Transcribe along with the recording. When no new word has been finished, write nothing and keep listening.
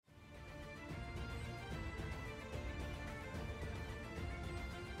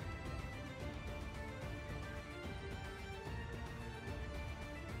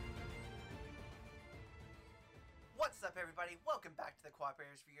What's up, everybody? Welcome back to the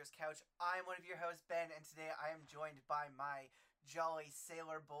Cooperators Viewers Couch. I'm one of your hosts, Ben, and today I am joined by my jolly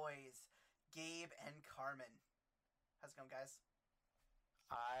sailor boys, Gabe and Carmen. How's it going, guys?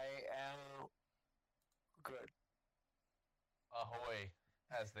 I am good. Ahoy,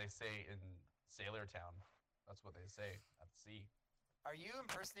 as they say in Sailor Town. That's what they say at sea. Are you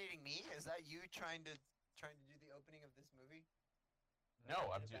impersonating me? Is that you trying to do the opening of this movie?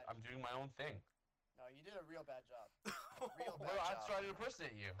 No, You did a bad- I'm doing my own thing. No, you did a real bad job. Real Well, I'm job. trying to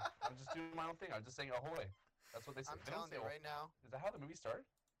impersonate you. I'm just doing my own thing. I'm just saying ahoy. That's what they say. I'm They don't telling say you ahoy. right now. Is that how the movie started?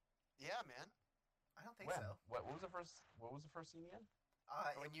 Yeah, man. I don't think When? so. What was the first? What was the first scene again?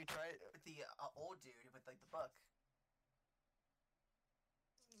 When you try, With the old dude with like the book.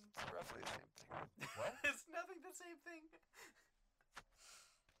 it's roughly the same thing. What? It's nothing the same thing.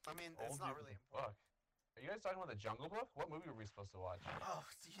 I mean, Old it's not dude really with a important. book. Are you guys talking about the Jungle Book? What movie were we supposed to watch? Oh,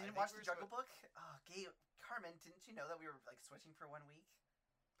 so you didn't think watch we the were Jungle Book? Oh, Gabe, Carmen, didn't you know that we were like switching for 1 week?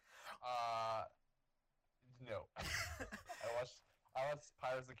 Uh, no. I watched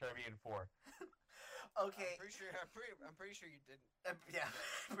Pirates of the Caribbean 4. Okay. I'm pretty sure you didn't. Yeah,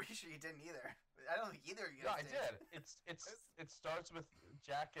 I'm pretty sure you didn't either. I don't think either of you Yeah, I guys did. It starts with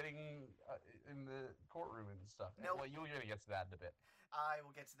Jack getting in the courtroom and stuff. Nope. Well, you're gonna get to that in a bit. I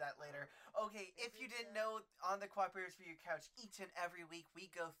will get to that later. Okay, if you didn't know, on the Cooperators for Your Couch, each and every week we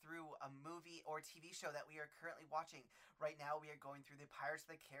go through a movie or TV show that we are currently watching. Right now we are going through the Pirates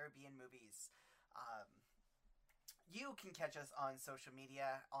of the Caribbean movies. You can catch us on social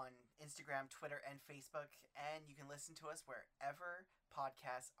media, on Instagram, Twitter, and Facebook, and you can listen to us wherever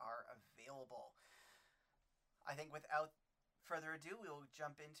podcasts are available. I think without further ado, we'll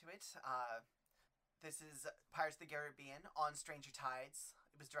jump into it. This is Pirates of the Caribbean on Stranger Tides.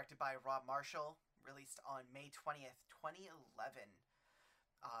 It was directed by Rob Marshall, released on May 20th, 2011.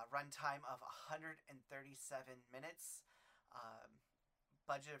 Runtime of 137 minutes.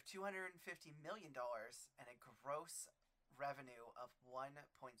 Budget of $250 million and a gross revenue of $1.04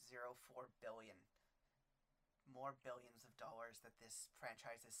 billion. More billions of dollars that this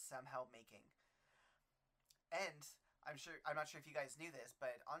franchise is somehow making. And I'm not sure if you guys knew this,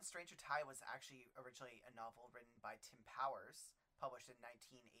 but On Stranger Tide was actually originally a novel written by Tim Powers, published in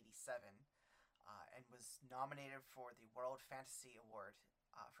 1987, and was nominated for the World Fantasy Award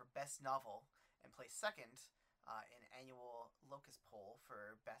for Best Novel and placed second in annual Locust poll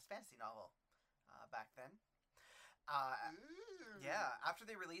for Best Fantasy Novel back then. Yeah, after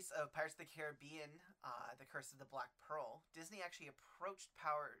the release of Pirates of the Caribbean, The Curse of the Black Pearl, Disney actually approached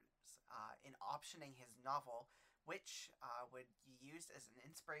Powers in optioning his novel, which would be used as an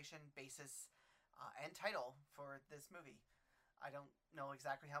inspiration, basis, and title for this movie. I don't know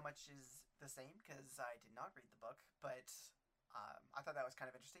exactly how much is the same because I did not read the book, but I thought that was kind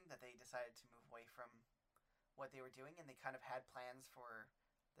of interesting that they decided to move away from what they were doing, and they kind of had plans for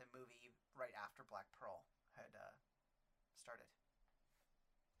the movie right after Black Pearl had started.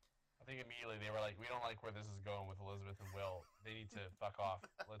 I think immediately they were like, "We don't like where this is going with Elizabeth and Will. They need to fuck off.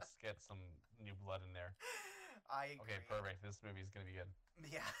 Let's get some new blood in there." I agree. Okay, perfect. This movie is gonna be good.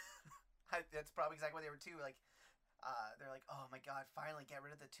 Yeah, that's probably exactly what they were too. Like, they're like, "Oh my god, finally get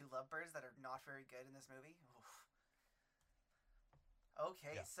rid of the two lovebirds that are not very good in this movie." Oof.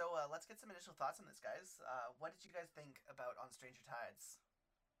 Okay, Yeah. so let's get some initial thoughts on this, guys. What did you guys think about On Stranger Tides?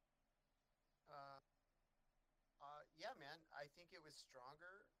 Uh, yeah, man. I think it was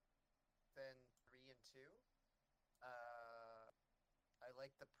stronger than 3 and 2. I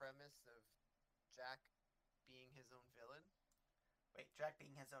like the premise of Jack being his own villain. Wait, Jack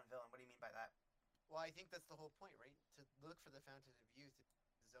being his own villain. What do you mean by that? Well, I think that's the whole point, right? To look for the fountain of youth.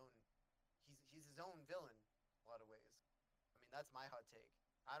 His own, he's his own villain in a lot of ways. I mean, that's my hot take.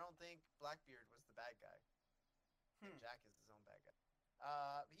 I don't think Blackbeard was the bad guy. I think Jack is his own bad guy.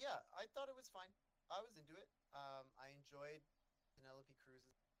 But yeah, I thought it was fine. I was into it. I enjoyed Penelope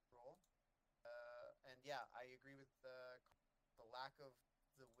Cruz's role. And yeah, I agree with the lack of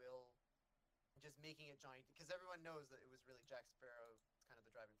the will, just making it Johnny, because everyone knows that it was really Jack Sparrow, kind of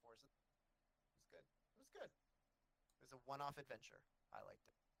the driving force. It was good. It was good. It was a one-off adventure. I liked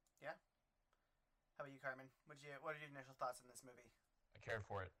it. Yeah. How about you, Carmen? What are your initial thoughts on this movie? I cared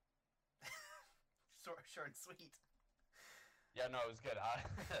for it. Short and sweet. Yeah, no, it was good.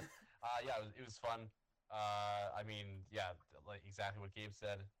 Yeah, it was fun. I mean, yeah, like exactly what Gabe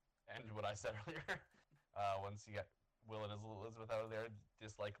said and what I said earlier. Once you get Will and Elizabeth out of there,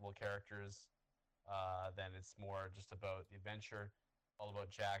 dislikable characters, then it's more just about the adventure, all about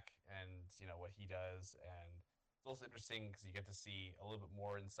Jack and what he does, and it's also interesting because you get to see a little bit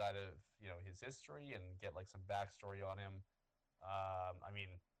more inside of his history and get like some backstory on him. I mean,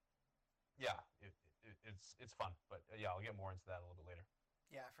 yeah, it's fun. But yeah, I'll get more into that a little bit later.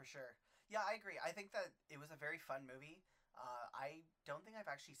 Yeah, for sure. Yeah, I agree. I think that it was a very fun movie. I don't think I've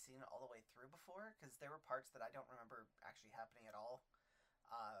actually seen it all the way through before because there were parts that I don't remember actually happening at all.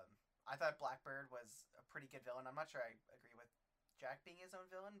 Um, I thought Blackbird was a pretty good villain. I'm not sure I agree with Jack being his own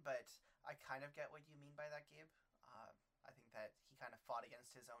villain, but I kind of get what you mean by that, Gabe. I think that he kind of fought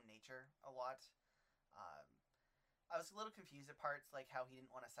against his own nature a lot. Um, I was a little confused at parts, like how he didn't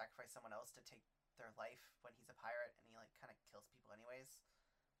want to sacrifice someone else to take their life when he's a pirate, and he like kind of kills people anyways.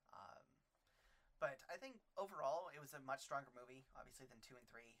 Um, but I think overall it was a much stronger movie, obviously, than 2 and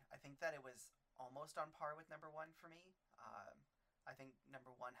 3. I think that it was almost on par with number one for me. I think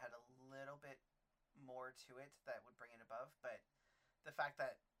number one had a little bit more to it that would bring it above, but the fact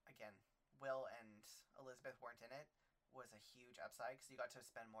that again Will and Elizabeth weren't in it was a huge upside because you got to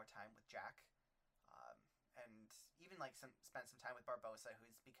spend more time with Jack, um, and even like spend some time with Barbossa,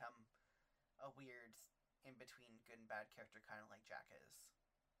 who's become a weird in between good and bad character, kind of like Jack is.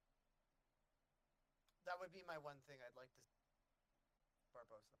 That would be my one thing I'd like to see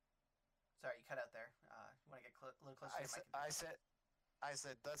Barbosa. Sorry, you cut out there. You want to get a little closer to the mic? I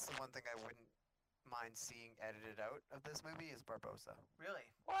said that's the one thing I wouldn't mind seeing edited out of this movie is Barbosa. Really?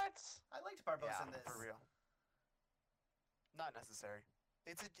 What? I liked Barbossa Yeah, in this. for real. Not necessary.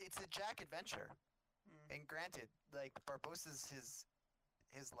 It's a Jack adventure, and granted, like Barbossa's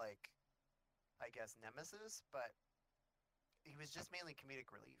his like, I guess nemesis, but he was just mainly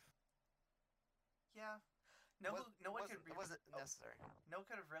comedic relief. Yeah. No one could. It wasn't necessary. No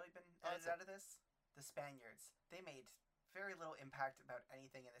could have really been That's edited out of this. The Spaniards. They made very little impact about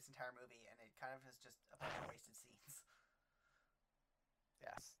anything in this entire movie, and it kind of is just a bunch of wasted scenes.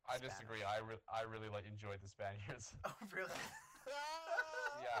 Yes. I disagree. I really like enjoyed the Spaniards. Oh, really?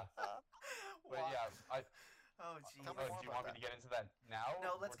 Yeah. But Wow. yeah, Oh, jeez. Tell do me more you about want me to get into that now?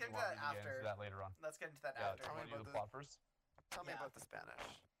 No, let's or do get you into want that me to get after. into that later on. Let's get into that Yeah, after. do you Tell want me to do about the plot first? Tell me Yeah. about the Spanish.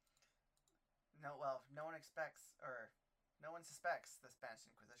 No, well, no one expects, or no one suspects the Spanish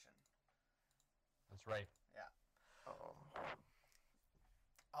Inquisition. That's right. Oh.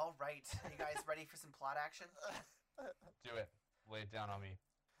 All right, you guys ready for some plot action? Do it. Lay it down on me.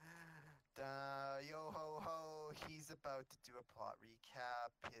 Yo ho ho, he's about to do a plot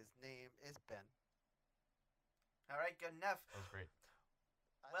recap. His name is Ben. All right, good enough. That was great.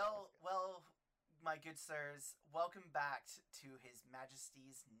 Well, my good sirs, welcome back to His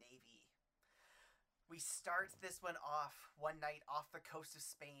Majesty's Navy. We start this one off one night off the coast of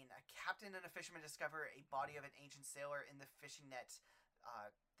Spain. A captain and a fisherman discover a body of an ancient sailor in the fishing net.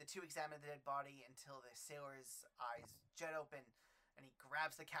 The two examine the dead body until the sailor's eyes jet open, and he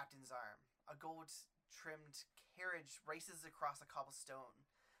grabs the captain's arm. A gold-trimmed carriage races across a cobblestone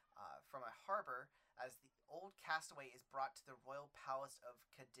from a harbor as the old castaway is brought to the royal palace of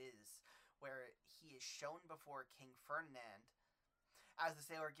Cadiz, where he is shown before King Ferdinand. As the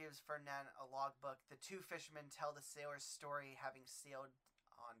sailor gives Ferdinand a logbook, the two fishermen tell the sailor's story, having sailed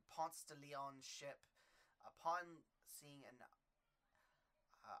on Ponce de Leon's ship. Upon seeing an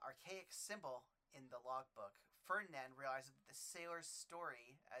archaic symbol in the logbook, Ferdinand realizes that the sailor's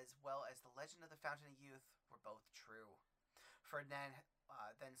story, as well as the legend of the Fountain of Youth, were both true. Ferdinand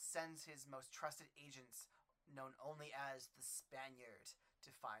then sends his most trusted agents, known only as the Spaniard, to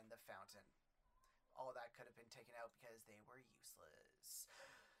find the fountain. All of that could have been taken out because they were useless.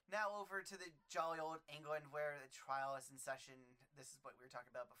 Now over to the jolly old England where the trial is in session. This is what we were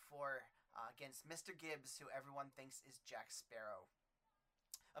talking about before, against Mr. Gibbs, who everyone thinks is Jack Sparrow.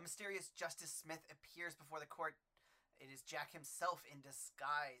 A mysterious Justice Smith appears before the court. It is Jack himself in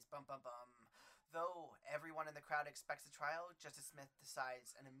disguise. Bum bum bum. Though everyone in the crowd expects a trial, Justice Smith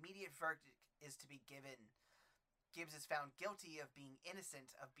decides an immediate verdict is to be given. Gibbs is found guilty of being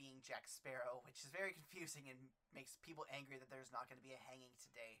innocent of being Jack Sparrow, which is very confusing and makes people angry that there's not going to be a hanging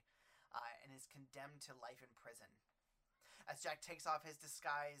today, and is condemned to life in prison. As Jack takes off his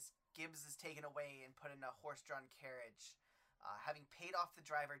disguise, Gibbs is taken away and put in a horse-drawn carriage. Having paid off the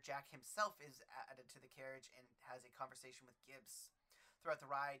driver, Jack himself is added to the carriage and has a conversation with Gibbs. Throughout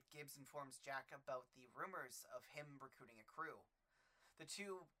the ride, Gibbs informs Jack about the rumors of him recruiting a crew. The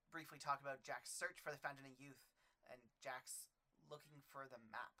two briefly talk about Jack's search for the Fountain of Youth, and Jack's looking for the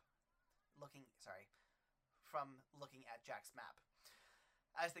map. From looking at Jack's map.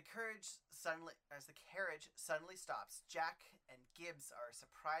 As the carriage suddenly stops, Jack and Gibbs are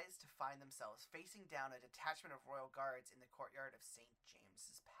surprised to find themselves facing down a detachment of royal guards in the courtyard of St.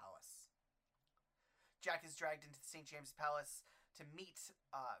 James's Palace. Jack is dragged into St. James's Palace to meet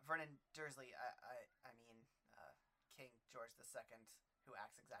Vernon Dursley. King George II, who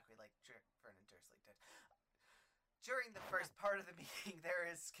acts exactly like Vernon Dursley did. During the first part of the meeting, there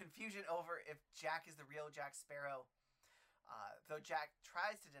is confusion over if Jack is the real Jack Sparrow. Though Jack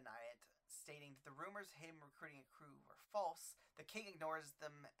tries to deny it, stating that the rumors of him recruiting a crew were false, the king ignores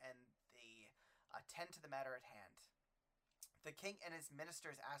them and they attend to the matter at hand. The king and his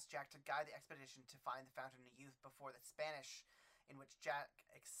ministers ask Jack to guide the expedition to find the Fountain of Youth before the Spanish, in which Jack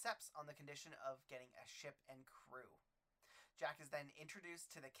accepts on the condition of getting a ship and crew. Jack is then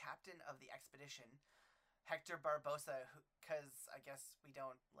introduced to the captain of the expedition, Hector Barbosa, because I guess we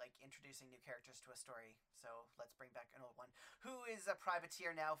don't like introducing new characters to a story, so let's bring back an old one, who is a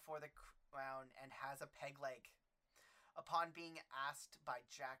privateer now for the crown and has a peg leg. Upon being asked by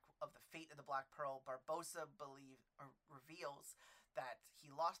Jack of the fate of the Black Pearl, Barbosa reveals that he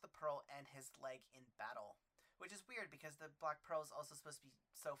lost the pearl and his leg in battle, which is weird because the Black Pearl is also supposed to be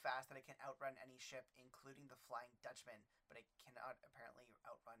so fast that it can outrun any ship, including the Flying Dutchman, but it cannot apparently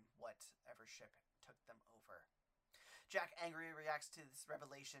outrun whatever ship took them over. Jack angrily reacts to this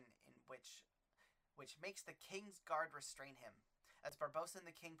revelation, in which makes the king's guard restrain him. As Barbosa and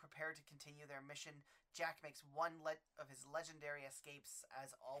the king prepare to continue their mission, Jack makes one of his legendary escapes,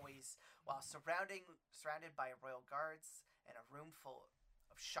 as always, while surrounded by royal guards and a room full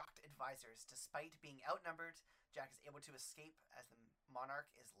of shocked advisors. Despite being outnumbered, Jack is able to escape as the monarch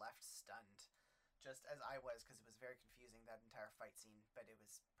is left stunned. Just as I was, because it was very confusing, that entire fight scene, but it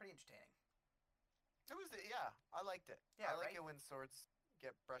was pretty entertaining. It was, yeah, I liked it. Yeah, I like right? it when swords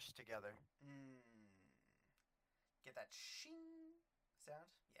get brushed together. Get that shing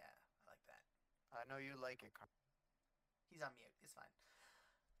sound? Yeah, I like that. I know you like it, Carl. He's on mute. It's fine.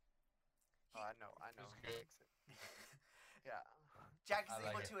 Oh, I know. It's He good. likes it. Yeah. Jack is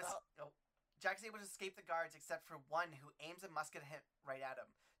I like able it. to Jack is able to escape the guards except for one who aims a musket right at him.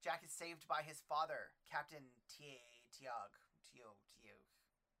 Jack is saved by his father, Captain Tiog.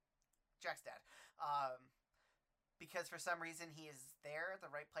 Jack's dad. Because for some reason he is there at the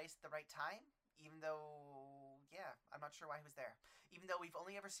right place at the right time, even though, yeah, I'm not sure why he was there. Even though we've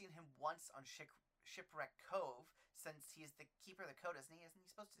only ever seen him once on Shipwreck Cove, since he's the keeper of the code, isn't he? Isn't he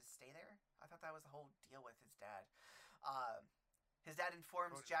supposed to stay there? I thought that was the whole deal with his dad. His dad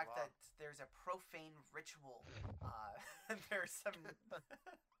informs Jack that there's a profane ritual. There's some...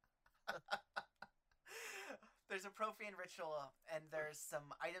 There's a profane ritual, and there's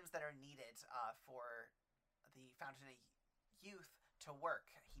some items that are needed for the Fountain of Youth to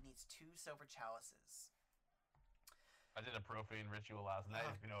work. He needs 2 silver chalices. I did a profane ritual last night,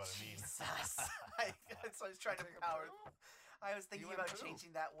 if you know what I mean. Jesus. So I was trying to power... I was thinking about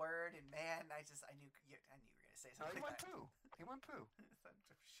changing that word, and man, I knew you were going to say No, something he like went that. poo. He went poo.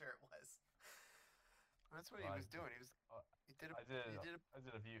 I'm sure it was. That's what he was doing. He did I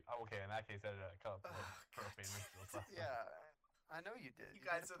did a few. Oh, okay, in that case, I did a couple of profane rituals last night. Yeah, I know you did. You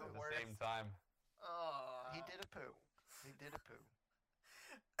guys are the At worst. the same time. Oh. He did a poo. He did a poo.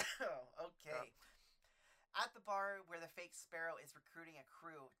 Okay. At the bar where the fake Sparrow is recruiting a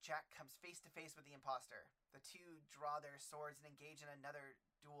crew, Jack comes face to face with the imposter. The two draw their swords and engage in another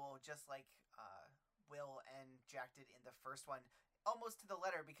duel, just like Will and Jack did in the first one, almost to the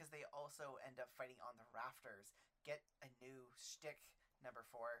letter, because they also end up fighting on the rafters. Get a new shtick, number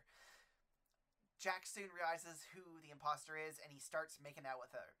 4. Jack soon realizes who the imposter is, and he starts making out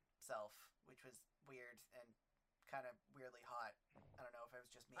with himself, which was weird and kind of weirdly hot. I don't know if it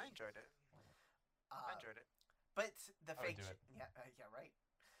was just me. I enjoyed it. I enjoyed it. But the I would fake... do it. Yeah, right.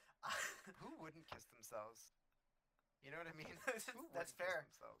 Who wouldn't kiss themselves? You know what I mean? Who That's wouldn't fair.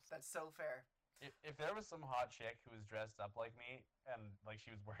 Kiss themselves? That's so fair. If there was some hot chick who was dressed up like me, and like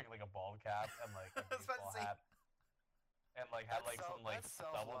she was wearing like a bald cap and like a I was about to baseball say- hat, and like had like some like that's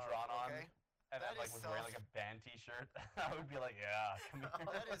double self-love, drawn on, okay? and then That like is was wearing like a band T-shirt, I would be like, yeah, come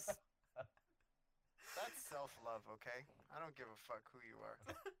here. That's self-love, okay? I don't give a fuck who you are.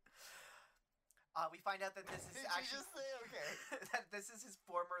 We find out that this is Did actually... you just say okay? that this is his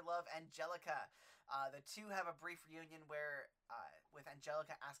former love, Angelica. The two have a brief reunion with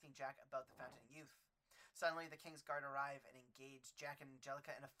Angelica asking Jack about the Fountain of Youth. Suddenly, the King's Guard arrive and engage Jack and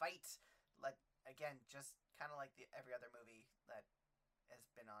Angelica in a fight. Again, just kind of like every other movie that has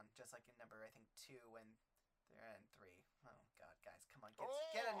been on, just like in number, I think, 2 and 3. Oh, God, guys, come on,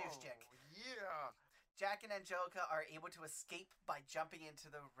 get a new stick. Yeah. Jack and Angelica are able to escape by jumping into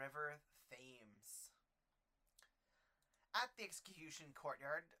the river Thames. At the execution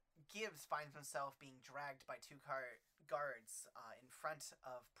courtyard, Gibbs finds himself being dragged by 2 guards in front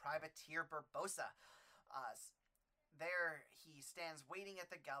of Privateer Barbosa. There, he stands waiting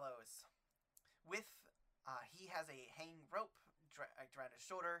at the gallows. He has a hanging rope around his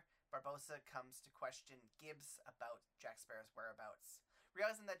shoulder. Barbosa comes to question Gibbs about Jack Sparrow's whereabouts.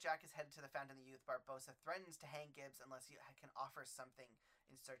 Realizing that Jack is headed to the Fountain of Youth, Barbossa threatens to hang Gibbs unless he can offer something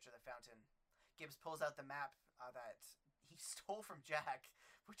in search of the fountain. Gibbs pulls out the map that he stole from Jack,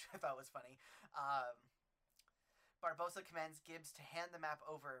 which I thought was funny. Barbossa commands Gibbs to hand the map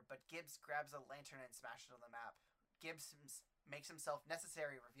over, but Gibbs grabs a lantern and smashes it on the map. Gibbs makes himself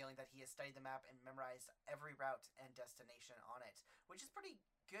necessary, revealing that he has studied the map and memorized every route and destination on it, which is pretty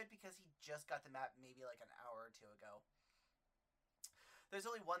good because he just got the map maybe like an hour or two ago. There's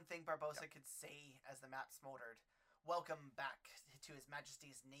only one thing Barbossa could say as the map smoldered. Welcome back to His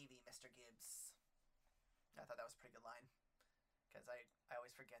Majesty's Navy, Mr. Gibbs. I thought that was a pretty good line. Because I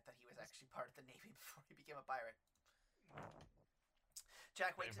always forget that he was actually part of the Navy before he became a pirate.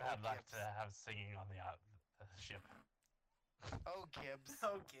 Jack wakes up. Bad luck to have singing on the ship. Oh, Gibbs.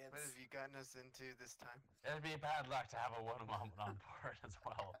 Oh, Gibbs. What have you gotten us into this time? It'd be bad luck to have a woman on board as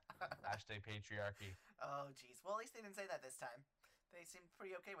well. Hashtag patriarchy. Oh, jeez. Well, at least they didn't say that this time. They seemed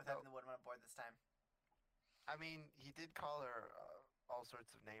pretty okay with having the woman on board this time. I mean, he did call her all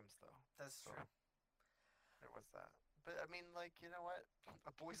sorts of names, though. That's true. There was that. But, I mean, like, you know what?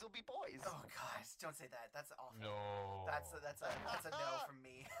 Boys will be boys. Oh, gosh. Don't say that. That's awful. No. That's a no from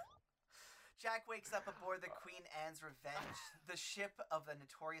me. Jack wakes up aboard the Queen Anne's Revenge, the ship of the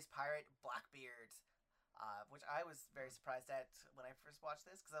notorious pirate Blackbeard. Which I was very surprised at when I first watched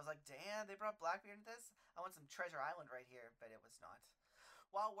this, because I was like, damn, they brought Blackbeard into this? I want some Treasure Island right here, but it was not.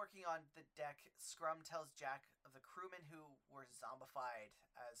 While working on the deck, Scrum tells Jack of the crewmen who were zombified,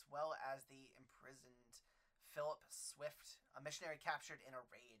 as well as the imprisoned Philip Swift, a missionary captured in a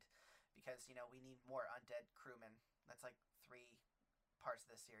raid, because, you know, we need more undead crewmen. That's like 3 parts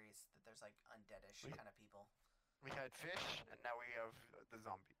of the series, that there's like undeadish kind of people. We had fish, and now we have the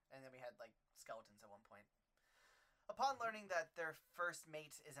zombie. And then we had, like, skeletons at one point. Upon learning that their first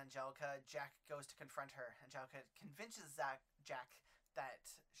mate is Angelica, Jack goes to confront her. Angelica convinces Jack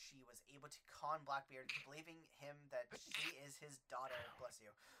that she was able to con Blackbeard into believing him that she is his daughter. Bless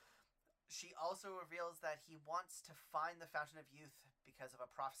you. She also reveals that he wants to find the Fountain of Youth because of a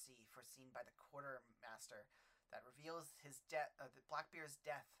prophecy foreseen by the quartermaster that reveals his Blackbeard's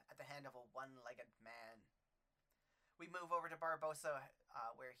death at the hand of a one-legged man. We move over to Barbossa,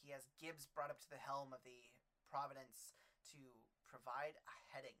 where he has Gibbs brought up to the helm of the Providence to provide a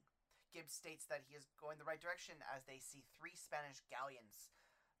heading. Gibbs states that he is going the right direction as they see 3 Spanish galleons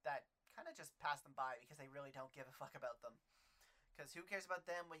that kind of just pass them by because they really don't give a fuck about them. Because who cares about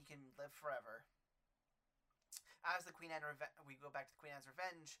them when you can live forever? As the we go back to the Queen Anne's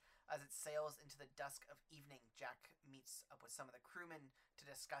Revenge, as it sails into the dusk of evening, Jack meets up with some of the crewmen to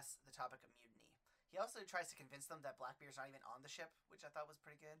discuss the topic of mutiny. He also tries to convince them that Blackbeard's not even on the ship, which I thought was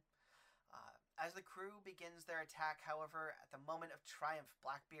pretty good. As the crew begins their attack, however, at the moment of triumph,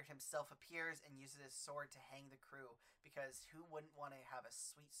 Blackbeard himself appears and uses his sword to hang the crew, because who wouldn't want to have a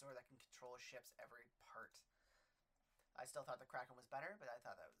sweet sword that can control a ship's every part? I still thought the Kraken was better, but I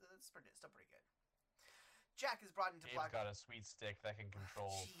thought that was still pretty good. Jack is brought into Gabe's got a sweet stick that can control...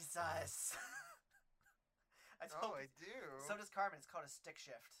 Jesus! I do. So does Carmen. It's called a stick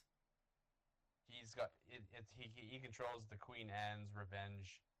shift. He's got he controls the Queen Anne's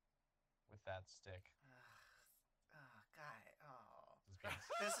Revenge with that stick. Oh, God. Oh.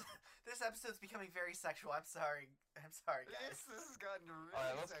 This episode's becoming very sexual. I'm sorry, guys. This has gotten really All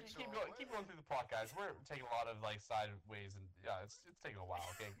right, let's sexual. keep going through the plot, guys. We're taking a lot of like sideways, and yeah, it's taking a while.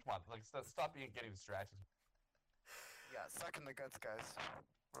 Okay, come on, like stop getting distracted. Yeah, suck in the guts, guys.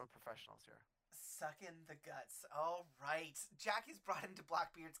 We're professionals here. Suck in the guts. All right. Jack is brought into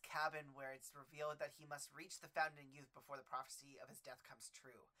Blackbeard's cabin, where it's revealed that he must reach the Fountain of Youth before the prophecy of his death comes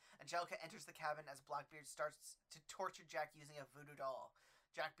true. Angelica enters the cabin as Blackbeard starts to torture Jack using a voodoo doll.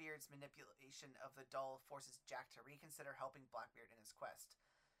 Jackbeard's manipulation of the doll forces Jack to reconsider helping Blackbeard in his quest.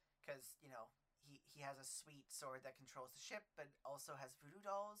 Because, you know, he has a sweet sword that controls the ship, but also has voodoo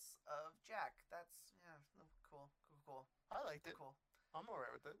dolls of Jack. That's, yeah, cool. I liked it. Cool. I'm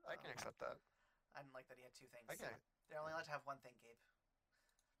alright with it. I can accept that. I didn't like that he had 2 things. Okay. They're only allowed to have 1 thing, Gabe.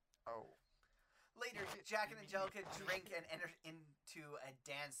 Oh. Later, Jack and Angelica drink and enter into a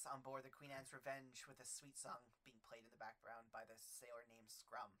dance on board the Queen Anne's Revenge with a sweet song being played in the background by the sailor named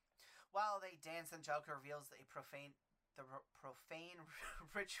Scrum. While they dance, Angelica reveals the profane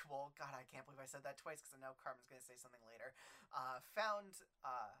ritual. God, I can't believe I said that twice because I know Carmen's going to say something later. Found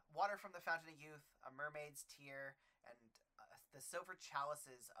water from the Fountain of Youth, a mermaid's tear, and the silver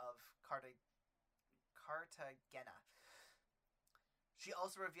chalices of Cartagena. She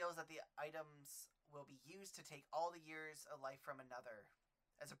also reveals that the items will be used to take all the years of life from another.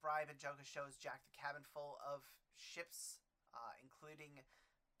 As a bribe, Angelica shows Jack the cabin full of ships, including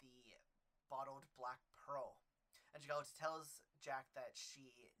the bottled Black Pearl. Angelica tells Jack that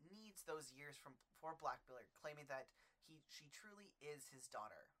she needs those years for Blackbeard, claiming that she truly is his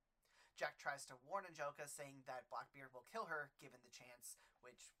daughter. Jack tries to warn Angelica, saying that Blackbeard will kill her given the chance,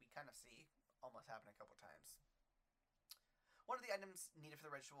 which we kind of see almost happen a couple times. One of the items needed for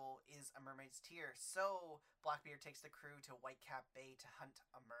the ritual is a mermaid's tear, so Blackbeard takes the crew to Whitecap Bay to hunt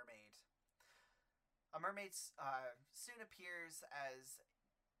a mermaid. A mermaid soon appears as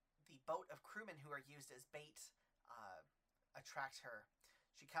the boat of crewmen who are used as bait attract her.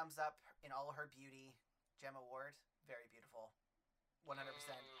 She comes up in all her beauty. Gemma Ward, very beautiful. 100%.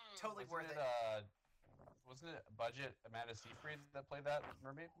 Totally worth it. Wasn't it Budget Amanda Seyfried that played that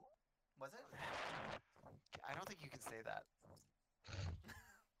mermaid? Was it? I don't think you can say that.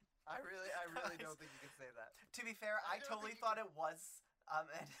 I really don't think you can say that. To be fair, I totally thought it was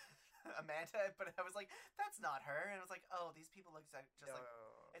Amanda, but I was like, that's not her. And I was like, oh, these people look just like...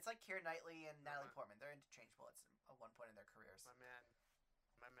 It's like Keira Knightley and Natalie Portman. They're interchangeable at one point in their careers. My man.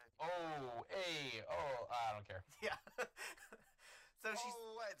 Oh, hey, I don't care. Yeah. So she's...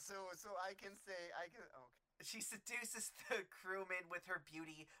 Oh, what? So I can say, okay. She seduces the crewmen with her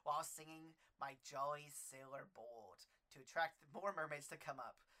beauty while singing My Jolly Sailor Bold to attract more mermaids to come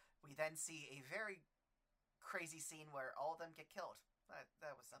up. We then see a very crazy scene where all of them get killed.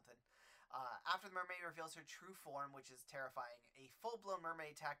 That was something. After the mermaid reveals her true form, which is terrifying, a full-blown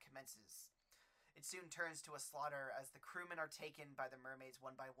mermaid attack commences. It soon turns to a slaughter as the crewmen are taken by the mermaids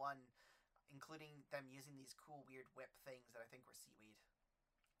one by one, including them using these cool, weird whip things that I think were seaweed.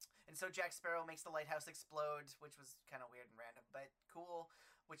 And so Jack Sparrow makes the lighthouse explode, which was kind of weird and random, but cool,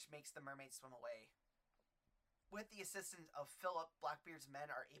 which makes the mermaids swim away. With the assistance of Philip, Blackbeard's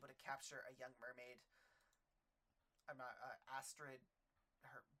men are able to capture a young mermaid. I'm not... Astrid...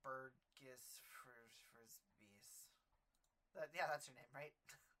 Her Burgess Frisbees. Yeah, that's her name, right?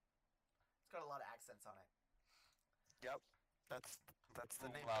 It's got a lot of accents on it. Yep. That's the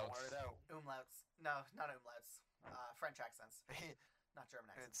name. Umlauts. Word out. Umlauts. No, not umlauts. French accents. Not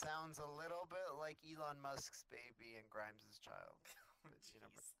German It accents. sounds a little bit like Elon Musk's baby and Grimes' child.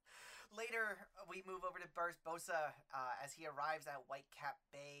 Later, we move over to Barbosa as he arrives at Whitecap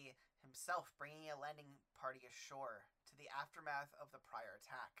Bay himself, bringing a landing party ashore to the aftermath of the prior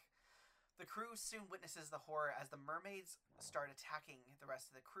attack. The crew soon witnesses the horror as the mermaids start attacking the rest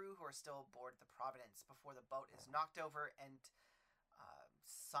of the crew who are still aboard the Providence before the boat is knocked over and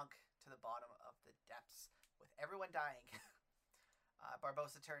sunk to the bottom of the depths, with everyone dying.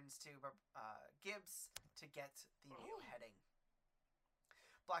 Barbosa turns to Gibbs to get the new heading.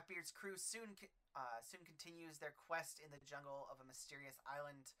 Blackbeard's crew soon continues their quest in the jungle of a mysterious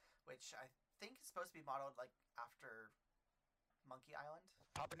island, which I think is supposed to be modeled like after Monkey Island.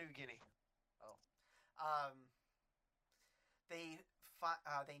 Papua New Guinea. Oh. They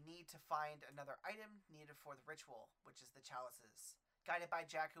need to find another item needed for the ritual, which is the chalices. Guided by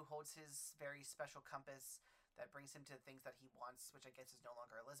Jack, who holds his very special compass that brings him to things that he wants, which I guess is no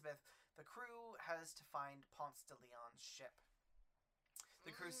longer Elizabeth, the crew has to find Ponce de Leon's ship. The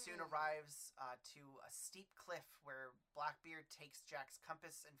crew soon arrives to a steep cliff where Blackbeard takes Jack's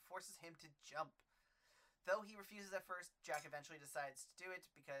compass and forces him to jump. Though he refuses at first, Jack eventually decides to do it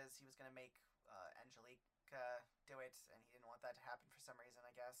because he was going to make Angelique do it, and he didn't want that to happen for some reason,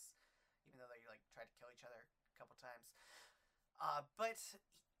 I guess, even though they tried to kill each other a couple times. But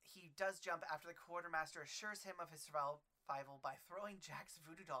he does jump after the quartermaster assures him of his survival by throwing Jack's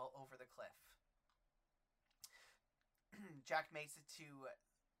voodoo doll over the cliff. Jack makes it to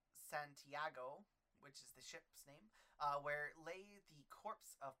Santiago, which is the ship's name, where lay the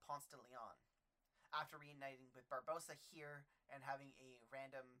corpse of Ponce de Leon. After reuniting with Barbosa here and having a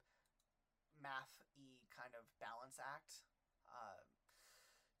random math-y kind of balance act,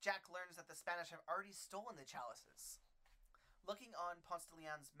 Jack learns that the Spanish have already stolen the chalices. Looking on Ponce de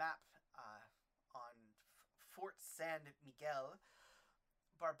Leon's map on Fort San Miguel,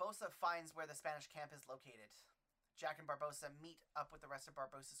 Barbosa finds where the Spanish camp is located. Jack and Barbosa meet up with the rest of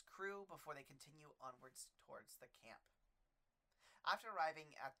Barbosa's crew before they continue onwards towards the camp. After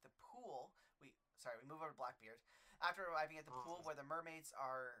arriving at the pool, we move over to Blackbeard. After arriving at the pool where the mermaids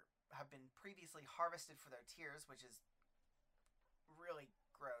have been previously harvested for their tears, which is really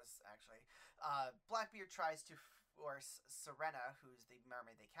gross, actually, Blackbeard tries to force Serena, who's the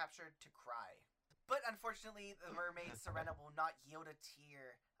mermaid they captured, to cry. But unfortunately, the mermaid Serena will not yield a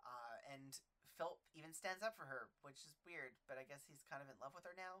tear, and Philip even stands up for her, which is weird, but I guess he's kind of in love with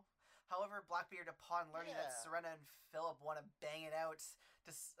her now. However, Blackbeard, upon learning that Serena and Philip want to bang it out,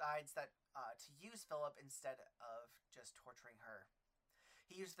 decides that to use Philip instead of just torturing her.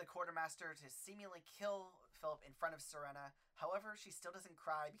 He used the quartermaster to seemingly kill Philip in front of Serena. However, she still doesn't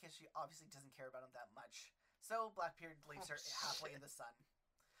cry because she obviously doesn't care about him that much. So Blackbeard leaves her happily in the sun.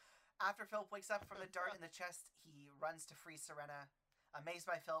 After Philip wakes up from the dart in the chest, he runs to free Serena. Amazed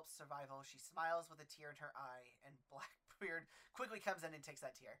by Philip's survival, she smiles with a tear in her eye, and Blackbeard quickly comes in and takes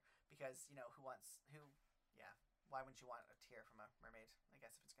that tear. Because, who, why wouldn't you want a tear from a mermaid? I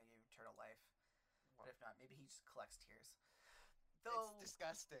guess if it's going to give you eternal life. But if not, maybe he just collects tears. Though, it's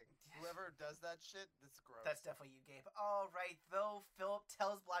disgusting. Whoever does that shit, that's gross. That's definitely you, Gabe. All right, though Philip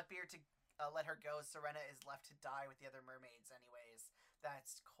tells Blackbeard to let her go, Serena is left to die with the other mermaids anyways.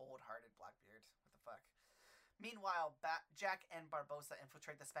 That's cold-hearted, Blackbeard. What the fuck? Meanwhile, Jack and Barbossa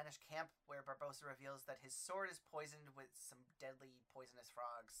infiltrate the Spanish camp, where Barbossa reveals that his sword is poisoned with some deadly poisonous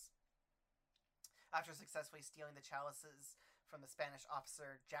frogs. After successfully stealing the chalices from the Spanish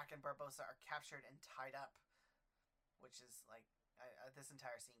officer, Jack and Barbossa are captured and tied up. Which is, this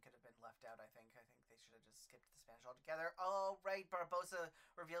entire scene could have been left out, I think. I think they should have just skipped the Spanish altogether. All right, Barbossa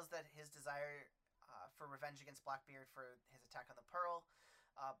reveals that his desire for revenge against Blackbeard for his attack on the Pearl.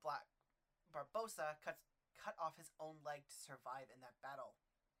 Barbossa cut off his own leg to survive in that battle.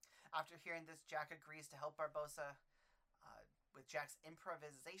 After hearing this, Jack agrees to help Barbossa. With Jack's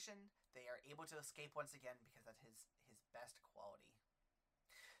improvisation, they are able to escape once again because that's his best quality.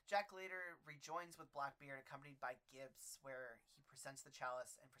 Jack later rejoins with Blackbeard, accompanied by Gibbs, where he presents the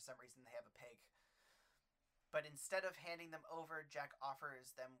chalice, and for some reason they have a pig. But instead of handing them over, Jack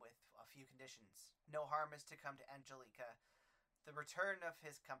offers them with a few conditions. No harm is to come to Angelica, the return of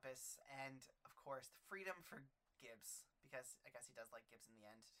his compass, and, of course, the freedom for Gibbs, because I guess he does like Gibbs in the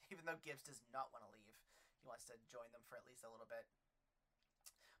end, even though Gibbs does not want to leave. He wants to join them for at least a little bit.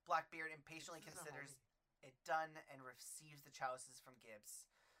 Blackbeard impatiently considers it done and receives the chalices from Gibbs.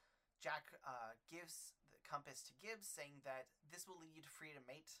 Jack gives the compass to Gibbs, saying that this will lead you to freedom,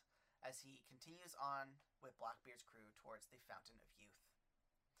 mate, as he continues on with Blackbeard's crew towards the Fountain of Youth.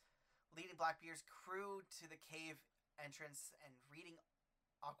 Leading Blackbeard's crew to the cave entrance and reading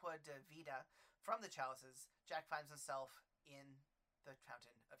Aqua de Vida from the chalices, Jack finds himself in the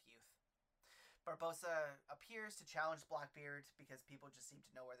Fountain of Youth. Barbossa appears to challenge Blackbeard because people just seem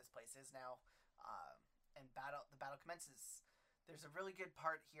to know where this place is now, and the battle commences. There's a really good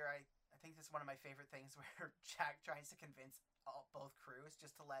part here. I think this is one of my favorite things where Jack tries to convince both crews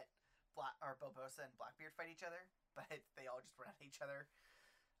just to let Barbossa and Blackbeard fight each other, but they all just run at each other.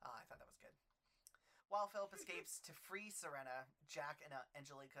 I thought that was good. While Philip escapes to free Serena, Jack and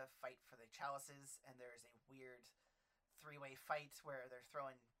Angelica fight for the chalices, and there's a weird three-way fight where they're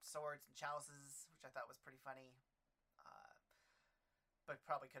throwing swords and chalices, which I thought was pretty funny. But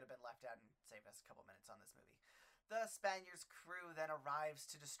probably could have been left out and saved us a couple minutes on this movie. The Spaniards' crew then arrives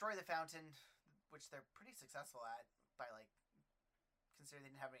to destroy the fountain, which they're pretty successful at by, considering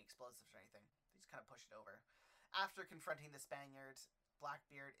they didn't have any explosives or anything. They just kind of push it over. After confronting the Spaniard,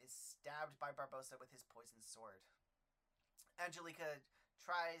 Blackbeard is stabbed by Barbossa with his poisoned sword. Angelica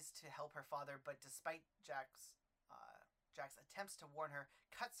tries to help her father, but despite Jack's attempts to warn her,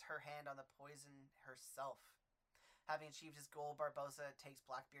 cuts her hand on the poison herself. Having achieved his goal, Barbossa takes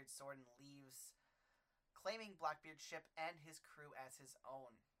Blackbeard's sword and leaves, claiming Blackbeard's ship and his crew as his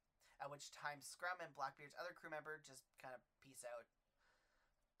own. At which time Scrum and Blackbeard's other crew member just kind of peace out.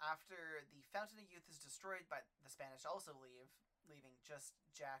 After the Fountain of Youth is destroyed, but the Spanish also leaving just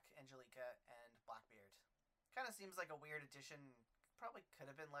Jack, Angelica, and Blackbeard. Kind of seems like a weird addition. Probably could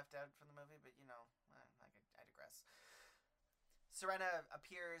have been left out from the movie, but I digress. Serena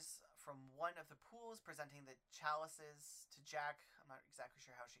appears from one of the pools, presenting the chalices to Jack. I'm not exactly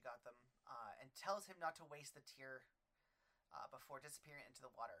sure how she got them, and tells him not to waste the tear before disappearing into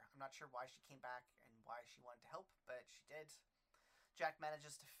the water. I'm not sure why she came back and why she wanted to help, but she did. Jack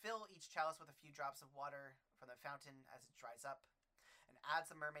manages to fill each chalice with a few drops of water from the fountain as it dries up, and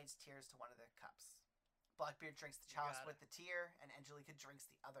adds the mermaid's tears to one of the cups. Blackbeard drinks the chalice with the tear, and Angelica drinks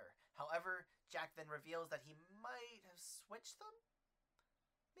the other. However, Jack then reveals that he might have switched them?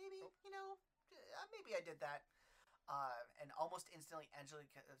 Maybe, maybe I did that. And almost instantly,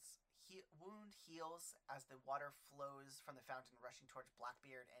 Angelica's wound heals as the water flows from the fountain, rushing towards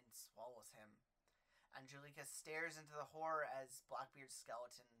Blackbeard and swallows him. Angelica stares into the horror as Blackbeard's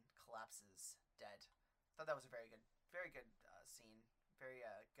skeleton collapses, dead. I thought that was a very good scene. Very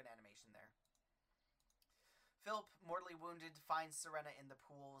good animation there. Philip, mortally wounded, finds Serena in the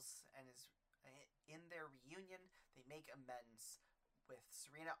pools, and is in their reunion. They make amends, with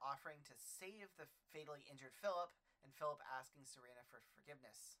Serena offering to save the fatally injured Philip, and Philip asking Serena for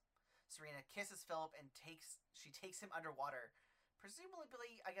forgiveness. Serena kisses Philip and she takes him underwater,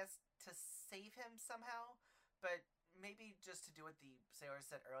 presumably, I guess, to save him somehow, but maybe just to do what the sailor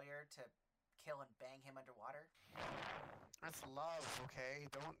said earlier, to kill and bang him underwater. That's love, okay?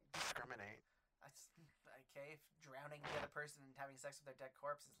 Don't discriminate. Okay, if drowning the other person and having sex with their dead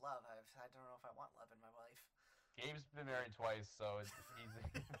corpse is love, I don't know if I want love in my life. Gabe's been married twice, so he's he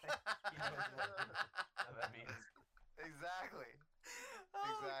knows what that means. Exactly. Oh,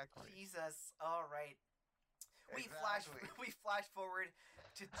 Exactly. Jesus. All right. We Exactly. flash forward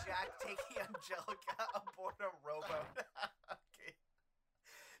to Jack taking Angelica aboard a rowboat. Okay.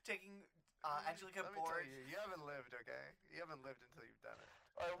 Taking Angelica Let me aboard. tell you, you haven't lived, okay? You haven't lived until you've done it.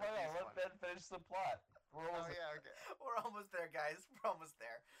 All right, hold on. He's Let fun. Ben finish the plot. We're Oh almost. yeah, okay. We're almost there, guys. We're almost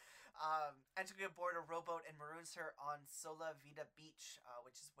there. Angelica aboard a rowboat and maroons her on Sola Vida Beach,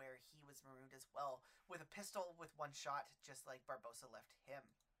 which is where he was marooned as well, with a pistol with one shot, just like Barbosa left him.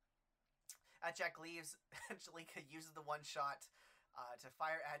 As Jack leaves, Angelica uses the one shot to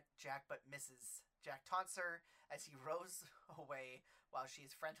fire at Jack but misses. Jack taunts her as he rows away while she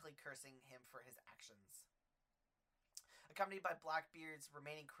is frantically cursing him for his actions. Accompanied by Blackbeard's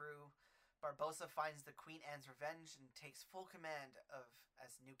remaining crew, Barbosa finds the Queen Anne's Revenge and takes full command of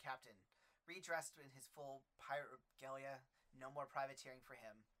as new captain. Redressed in his full pirate regalia, no more privateering for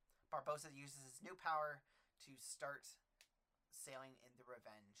him. Barbosa uses his new power to start sailing in the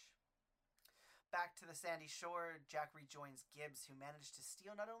Revenge. Back to the sandy shore, Jack rejoins Gibbs, who managed to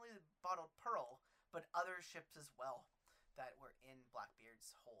steal not only the bottled pearl, but other ships as well that were in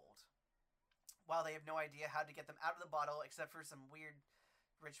Blackbeard's hold. While they have no idea how to get them out of the bottle, except for some weird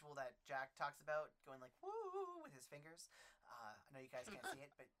ritual that Jack talks about, going like woo with his fingers. I know you guys can't see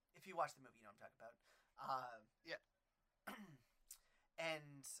it, but if you watch the movie, you know what I'm talking about. Yeah.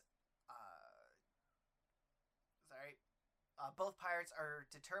 And sorry, both pirates are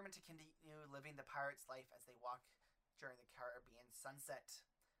determined to continue living the pirate's life as they walk during the Caribbean sunset.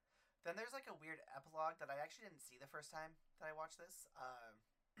 Then there's like a weird epilogue that I actually didn't see the first time that I watched this.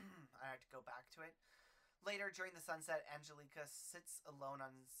 I had to go back to it. Later, during the sunset, Angelica sits alone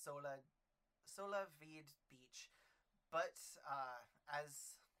on Sola Vide Beach, but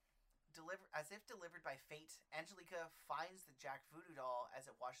as if delivered by fate, Angelica finds the Jack voodoo doll as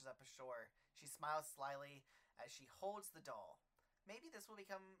it washes up ashore. She smiles slyly as she holds the doll. Maybe this will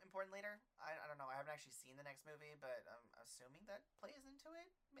become important later. I don't know. I haven't actually seen the next movie, but I'm assuming that plays into it.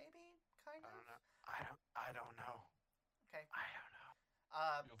 Maybe, kind of. I don't know. I don't know. Okay. I don't know.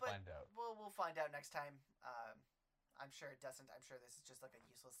 You'll but find out. We'll find out next time. I'm sure it doesn't. I'm sure this is just like a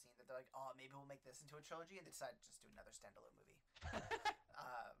useless scene that they're like, oh, maybe we'll make this into a trilogy, and they decide to just do another standalone movie.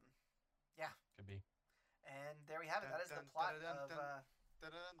 Yeah. Could be. And there we have it. That is the plot of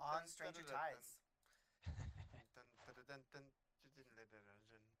On Stranger Tides.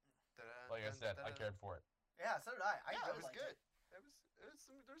 Like I said, I cared for it. Yeah, so did I. Yeah, really it was liked good. it. There's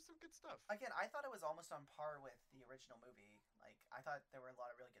some good stuff. Again, I thought it was almost on par with the original movie. Like, I thought there were a lot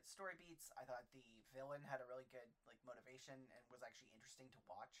of really good story beats. I thought the villain had a really good like motivation and was actually interesting to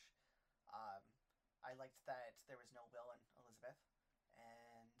watch. I liked that there was no Will and Elizabeth,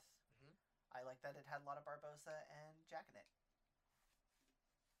 and I liked that it had a lot of Barbosa and Jack in it.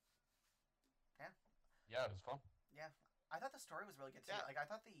 Yeah. Yeah, it was fun. Yeah, I thought the story was really good too. Yeah. Like, I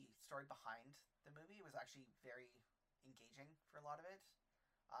thought the story behind the movie was actually very engaging for a lot of it.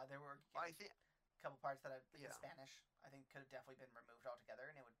 There were I think a couple parts that the Yeah. Spanish I think could have definitely been removed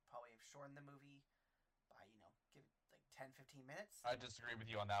altogether, and it would probably have shortened the movie by give it like 10-15 minutes. I disagree with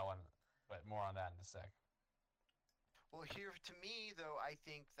you on that one, but more on that in a sec. Well, here to me though, I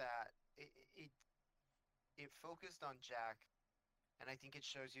think that it focused on Jack, and I think it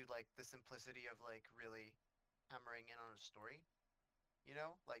shows you like the simplicity of like really hammering in on a story. You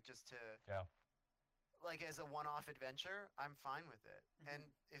know, like just to Yeah. like as a one-off adventure, I'm fine with it. Mhm. And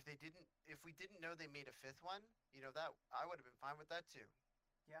if we didn't know they made a fifth one, that I would have been fine with that too.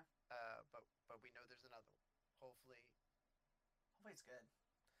 Yeah. But we know there's another one. Hopefully. Hopefully it's good.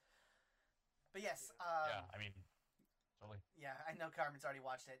 But yes, Yeah, I mean, totally. yeah, I know Carmen's already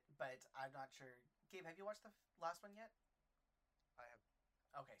watched it, but I'm not sure. Gabe, have you watched the last one yet? I have.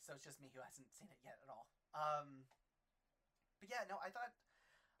 Okay, so it's just me who hasn't seen it yet at all. But yeah, no, I thought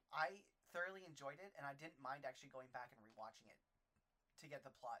I thoroughly enjoyed it, and I didn't mind actually going back and rewatching it to get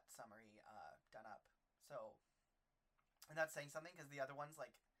the plot summary done up. So, and that's saying something because the other ones,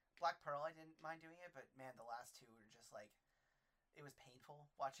 like Black Pearl, I didn't mind doing it, but man, the last two were just like, it was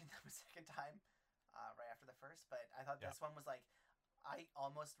painful watching them a second time right after the first. But I thought this one was like, I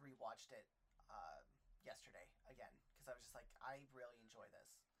almost rewatched it yesterday again because I was just like, I really enjoy this.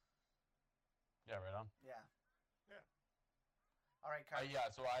 Yeah, right on. Yeah. Yeah. All right, Carmen. Yeah,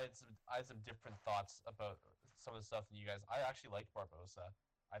 so I had some different thoughts about some of the stuff than you guys. I actually liked Barbosa.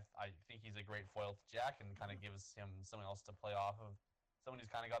 I think he's a great foil to Jack and kind of gives him someone else to play off of. Someone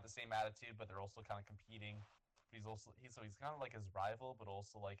who's kind of got the same attitude, but they're also kind of competing. He's kind of like his rival, but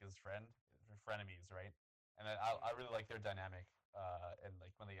also like his friend frenemies, right? And I really like their dynamic, and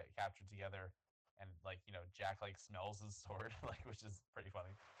like when they get captured together, and like Jack like smells his sword, like which is pretty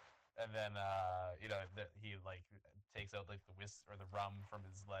funny. And then he like takes out like the whisk or the rum from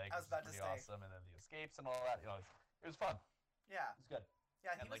his leg, I which was is about to pretty say. awesome. And then he escapes and all that. It was fun. Yeah. It was good.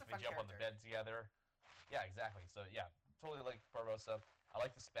 Yeah, he And was like a they fun jump on the character. bed together. Yeah, exactly. So yeah, totally like Barbosa. I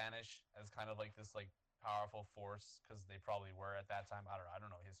like the Spanish as kind of like this like powerful force because they probably were at that time. I don't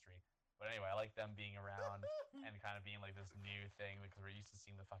know history, but anyway, I like them being around and kind of being like this new thing because we're used to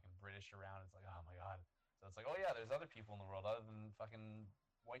seeing the fucking British around. It's like, oh my god. So it's like, oh yeah, there's other people in the world other than fucking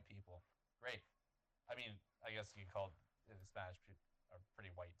white people. Great. I mean, I guess you could call the Spanish are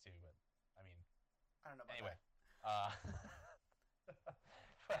pretty white too, but I mean, I don't know about anyway. that.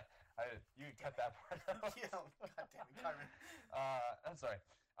 You cut that part out. Yeah, God damn it, Carmen. I'm sorry.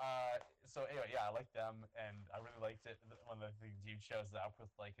 So anyway, yeah, I like them, and I really liked it when the dude shows up with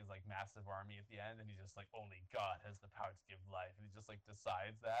like his like massive army at the end, and he's just like, only God has the power to give life, and he just like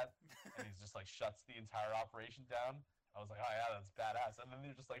decides that, and he's just like shuts the entire operation down. I was like, oh yeah, that's badass, and then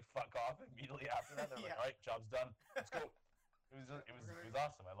they're just like fuck off immediately after that. They're Yeah. like, all right, job's done, let's go. It was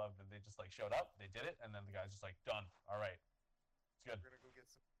awesome. I loved it. They just like showed up, they did it, and then the guy's just like done. All right, it's good. We're gonna go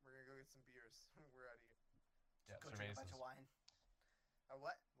get some beers. We're out of here. Yeah, Go drink a bunch of wine.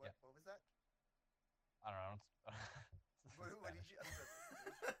 What? Yeah. What was that? I don't know. What did you?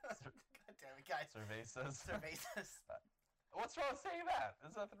 God damn it, guys. Cervezas. Cervezas. What's wrong with saying that?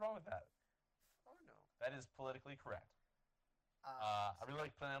 There's nothing wrong with that. Oh no. That is politically correct. I really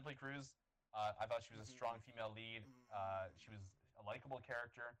like Penelope Cruz. I thought she was a strong female lead. She was a likable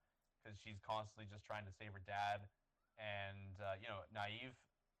character because she's constantly just trying to save her dad, and naive,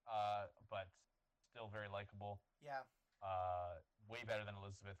 but still very likable. Yeah. Way better than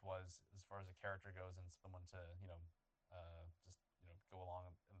Elizabeth was as far as a character goes, and someone to just go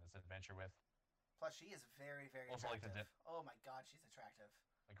along in this adventure with. Plus, she is very, very Also like attractive. the Oh my God, she's attractive.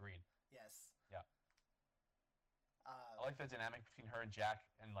 Agreed. Yes. Yeah. I like the dynamic between her and Jack,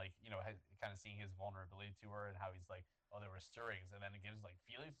 and like kind of seeing his vulnerability to her, and how he's like, oh, there were stirrings, and then it gives like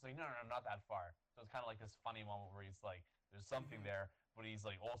feelings. It's like, no, not that far. So it's kind of like this funny moment where he's like, there's something there, but he's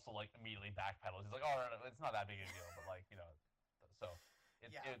like also like immediately backpedals. He's like, oh, no, it's not that big a deal, but like so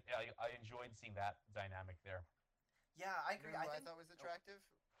I enjoyed seeing that dynamic there. Yeah, I agree. You know who I I thought was attractive?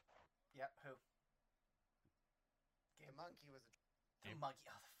 Yep. Who? The monkey was. The monkey.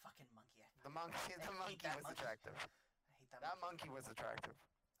 Oh, the fucking monkey. The monkey. The monkey was attractive. I hate That monkey was attractive.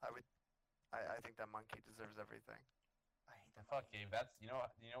 I think that monkey deserves everything. I hate that. Fuck, monkey. Gabe. That's you know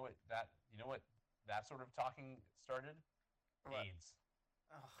what that sort of talking started. What? AIDS.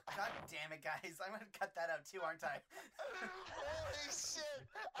 Oh, God damn it, guys! I'm gonna cut that out too, aren't I? Holy shit!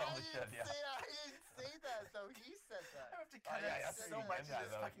 Holy shit, yeah. I didn't say that though. He said that. I have to cut out so much of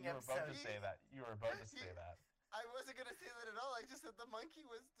this fucking You were about to episode. say that. You were about to say that. I wasn't gonna say that at all. I just said the monkey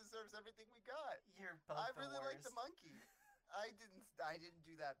deserves everything we got. You're both I the really worst. like the monkey. I didn't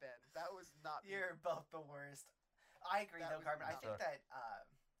do that, Ben. That was not me. You're both the worst. I agree, That though, was Carmen. I not- think that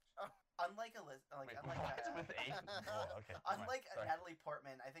Oh. unlike Wait, what? With A? Oh, okay. never mind. unlike Sorry. Natalie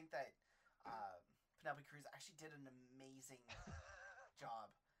Portman, I think that Penelope Cruz actually did an amazing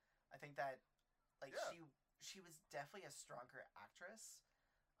job. I think that like Yeah. she was definitely a stronger actress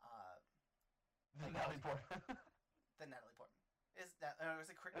Natalie Portman. than Natalie Portman. Is that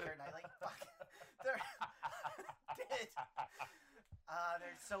was it Keira Knightley? Fuck. They're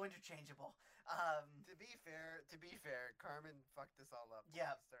they're so interchangeable. To be fair, Carmen fucked this all up.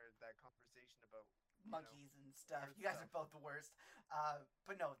 Yeah. We started that conversation about Monkeys and stuff. weird You guys stuff. are both the worst.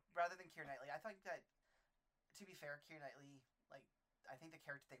 But no, rather than Keira Knightley, I think that to be fair, Keira Knightley, like I think the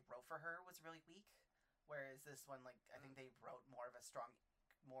character they wrote for her was really weak, whereas this one, like I think they wrote more of a strong,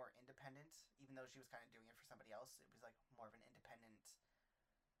 more independent. Even though she was kind of doing it for somebody else, it was like more of an independent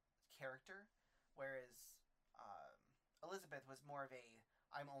character, whereas Elizabeth was more of a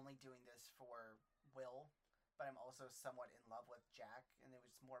I'm only doing this for Will, but I'm also somewhat in love with Jack, and it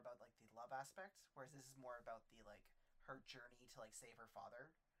was more about like the love aspect, whereas this is more about the like her journey to like save her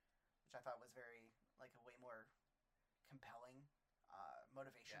father, which I thought was very like a way more compelling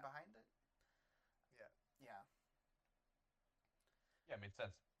motivation Yeah. behind it. Yeah. Yeah. Yeah, it made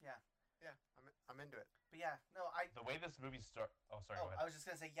sense. Yeah, I'm into it. But yeah, no, The way this movie start. Oh, sorry. Oh, Go I ahead. was just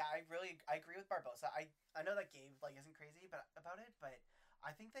gonna say, yeah, I agree with Barbosa. I know that Gabe like isn't crazy about it, but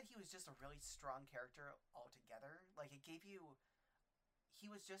I think that he was just a really strong character altogether. Like it gave you, he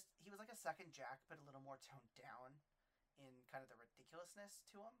was like a second Jack, but a little more toned down in kind of the ridiculousness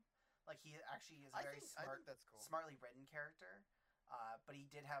to him. Like he actually is a very I smart, think that's cool. smartly written character. But he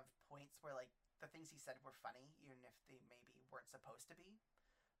did have points where like the things he said were funny, even if they maybe weren't supposed to be.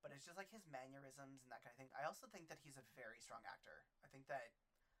 But it's just like his mannerisms and that kind of thing. I also think that he's a very strong actor. I think that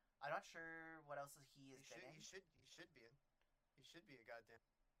I'm not sure what else he has been in. He should be in. He should be a goddamn.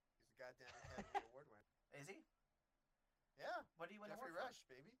 He's a goddamn Academy Award winner. Is he? Yeah. What do you win Jeffrey award Rush,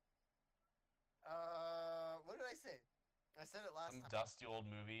 baby. What did I say? I said it last Some time. dusty old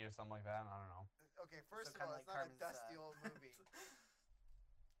movie or something like that. I don't know. Okay, first So of all, kinda it's like not Carmen's, a dusty old movie.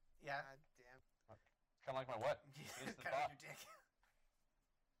 Yeah. God damn. It's kind of like my what? Finish the Kind of thought. your dick.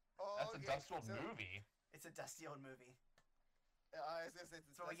 Oh, That's a okay, dusty old so, movie. It's a dusty old movie. I was gonna say it's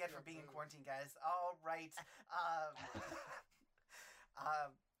a That's what we dusty get for old being in movie. quarantine, guys. All right.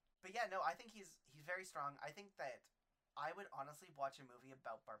 But yeah, no, I think he's very strong. I think that I would honestly watch a movie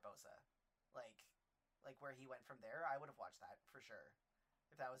about Barbosa, like where he went from there. I would have watched that for sure.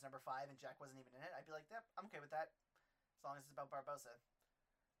 If that was number 5 and Jack wasn't even in it, I'd be like, yep, I'm okay with that, as long as it's about Barbosa.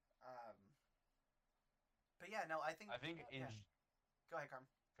 But yeah, no, I think. in. Yeah. Go ahead, Carm.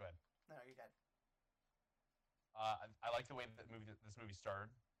 Go ahead. No, you're good. I like the way that this movie started.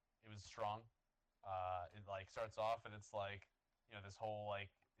 It was strong. It like starts off and it's like, you know, this whole like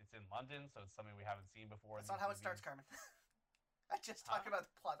it's in London, so it's something we haven't seen before. That's not how it starts, Carmen. I just talked about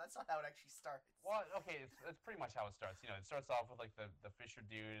the plot. That's not how it actually starts. Well, okay, it's pretty much how it starts. You know, it starts off with like the Fisher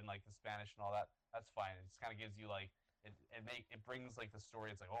dude and like the Spanish and all that. That's fine. It just kind of gives you like it brings like the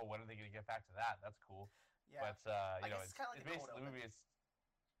story. It's like, oh, when are they gonna get back to that? That's cool. Yeah. But you know, it's kind of like it's a basically cold the open. movie.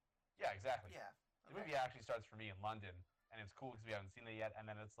 Yeah, exactly. Yeah. The movie actually starts for me in London, and it's cool because we haven't seen it yet. And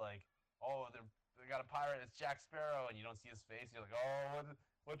then it's like, oh, they got a pirate. It's Jack Sparrow, and you don't see his face. You're like, oh,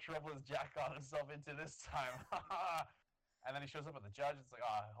 what trouble has Jack got himself into this time? And then he shows up with the judge. It's like,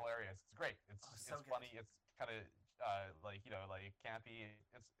 oh, hilarious. It's great. It's so it's funny. It's kind of like, you know, like campy.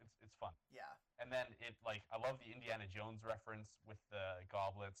 It's fun. Yeah. And then it like I love the Indiana Jones reference with the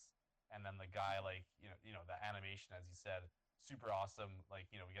goblets, and then the guy like you know the animation, as you said, super awesome. Like,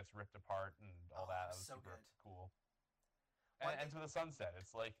 you know, he gets ripped apart and all that. That was so super good. cool. One And thing- to the sunset.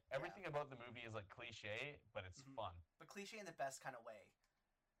 It's like everything about the movie is like cliche, but it's fun. But cliche in the best kind of way.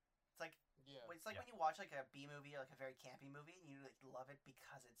 It's like Yeah. it's like Yeah. when you watch like a B movie or like a very campy movie and you like love it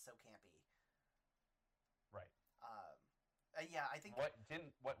because it's so campy. Right. Yeah, I think What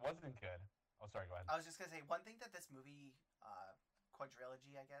wasn't good? Oh, sorry. Go ahead. I was just gonna say one thing that this movie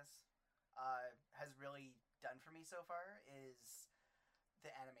quadrilogy, I guess, has really done for me so far is the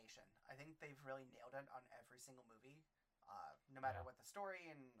animation. I think they've really nailed it on every single movie. No matter Yeah. what the story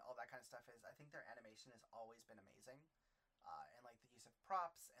and all that kind of stuff is, I think their animation has always been amazing. And like the use of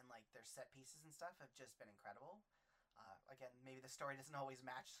props and like their set pieces and stuff have just been incredible. Again, maybe the story doesn't always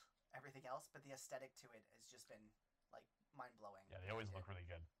match everything else, but the aesthetic to it has just been like mind blowing. Yeah, they always look really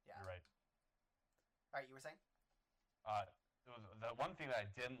good. Yeah. You're right. All right, you were saying? The one thing that I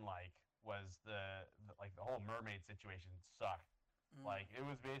didn't like was the like the whole mermaid situation sucked. Like it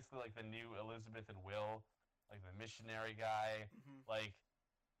was basically like the new Elizabeth and Will, like the missionary guy. Mm-hmm. Like,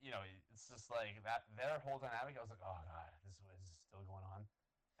 you know, it's just like that their whole dynamic. I was like, oh god, this is still going on.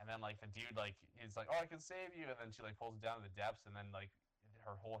 And then like the dude like he's like, oh, I can save you, and then she like pulls him down to the depths, and then like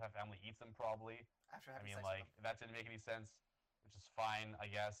her whole family eats him probably. After I having mean, sex like with them. that didn't make any sense, which is fine, I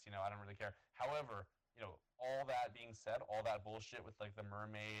guess. You know, I don't really care. However, you know, all that being said, all that bullshit with like the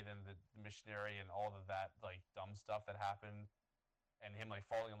mermaid and the missionary and all of that like dumb stuff that happened, and him like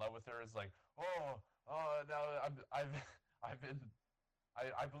falling in love with her is like, oh, no,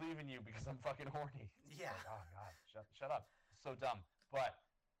 I believe in you because I'm fucking horny. It's Yeah. Like, oh god, shut up. So dumb. But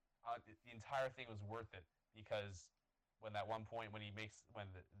the entire thing was worth it because when that one point when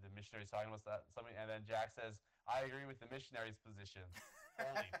the missionary's talking about that something, and then Jack says, I agree with the missionary's position.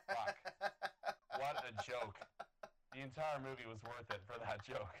 Holy fuck. What a joke. The entire movie was worth it for that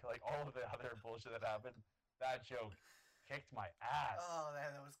joke. Like all of the other bullshit that happened, that joke kicked my ass. Oh,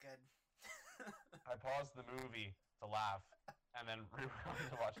 that was good. I paused the movie to laugh and then rewound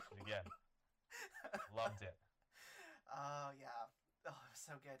to watch it again. Loved it. Oh, yeah. Oh, it was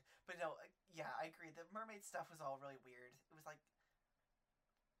so good. But no, yeah, I agree. The mermaid stuff was all really weird. It was like,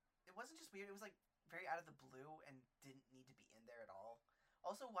 it wasn't just weird. It was like very out of the blue and didn't need to be in there at all.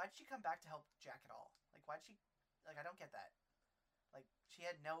 Also, why did she come back to help Jack at all? Like, why'd she, like, I don't get that. Like, she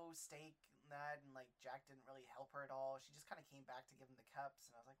had no stake in that, and like Jack didn't really help her at all. She just kind of came back to give him the cups,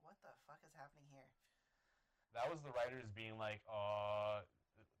 and I was like, what the fuck is happening here? That was the writers being like,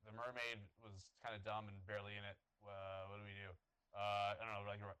 the mermaid was kind of dumb and barely in it. What do we do? I don't know,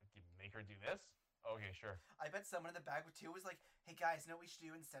 like make her do this? Okay, sure. I bet someone in the back too was like, hey guys, know what we should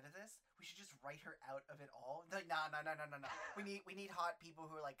do instead of this? We should just write her out of it all. They're like, no. We need hot people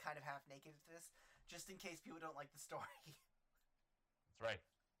who are like kind of half naked to this, just in case people don't like the story. That's right.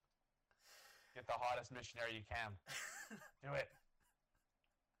 Get the hottest missionary you can. Do it.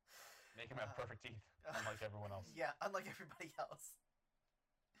 Make him have perfect teeth, unlike everyone else. Yeah, unlike everybody else.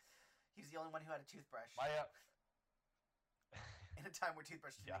 He's the only one who had a toothbrush My in a time where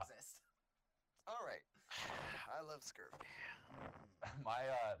toothbrushes didn't Yeah. exist. All right. I love scurvy.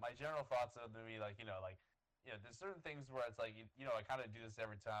 my general thoughts of the movie, there's certain things where it's like, I kind of do this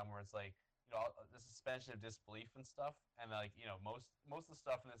every time where it's like, the suspension of disbelief and stuff, and like, most of the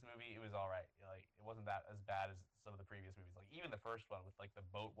stuff in this movie, it was all right. Like, it wasn't that as bad as some of the previous movies. Like, even the first one with like the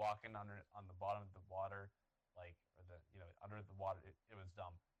boat walking on the bottom of the water, like, or the under the water, it was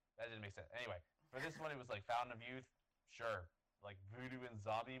dumb. That didn't make sense. Anyway, for this one, it was like Fountain of Youth, sure. Like voodoo and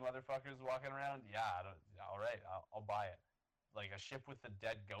zombie motherfuckers walking around, yeah, all right, I'll buy it. Like a ship with the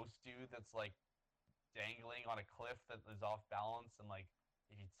dead ghost dude that's like dangling on a cliff that is off balance, and like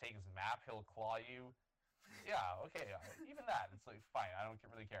if you take his map, he'll claw you. Yeah, okay, even that, it's like fine. I don't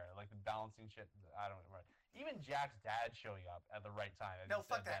really care. Like the balancing shit, I don't. Right. Even Jack's dad showing up at the right time. No,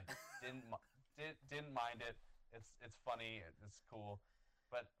 fuck that. Didn't mind it. It's funny. It's cool.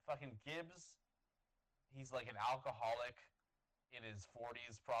 But fucking Gibbs, he's like an alcoholic in his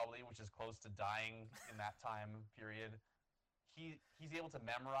 40s probably, which is close to dying in that time period. He's able to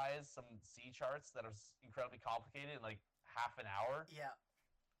memorize some sea charts that are incredibly complicated in like half an hour. Yeah.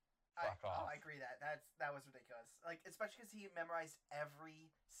 Fuck off. Oh, I agree that was ridiculous. Like, especially because he memorized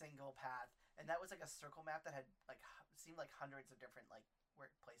every single path, and that was like a circle map that had like seemed like hundreds of different like where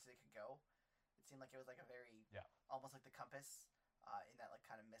places it could go. It seemed like it was like a very almost like the compass, in that like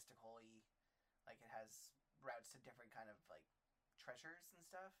kind of mystical-y, like it has routes to different kind of like treasures and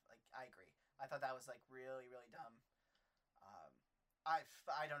stuff. Like, I agree. I thought that was like really really dumb.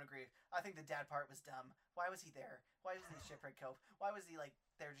 I don't agree. I think the dad part was dumb. Why was he there? Why was he in Shipwreck Cove? Why was he like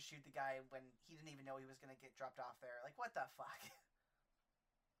there to shoot the guy when he didn't even know he was gonna get dropped off there? Like, what the fuck?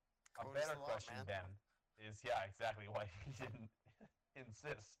 A better question, Ben, is exactly why he didn't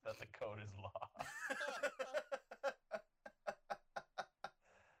insist that the code is law.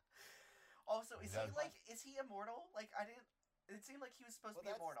 Also, is he immortal? Like, I didn't. It seemed like he was supposed to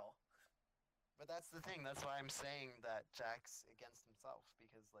be immortal. But that's the thing. That's why I'm saying that Jack's against himself,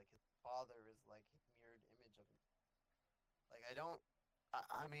 because like his father is like a mirrored image of him. Like,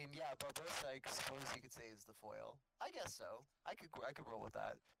 I mean, yeah, Barbossa, I suppose you could say is the foil. I guess so. I could roll with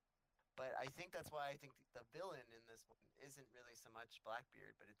that. But I think that's why I think the villain in this one isn't really so much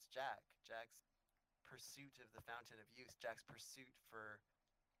Blackbeard, but it's Jack. Jack's pursuit of the Fountain of Youth. Jack's pursuit for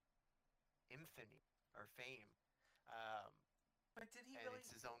infamy or fame. But did he and really?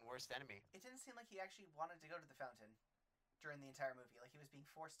 It's his own worst enemy. It didn't seem like he actually wanted to go to the fountain during the entire movie. Like, he was being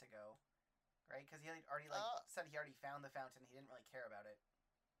forced to go, right? Because he had already said he already found the fountain. He didn't really care about it.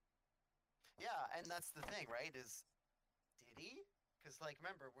 Yeah, and that's the thing, right? Did he? Because, like,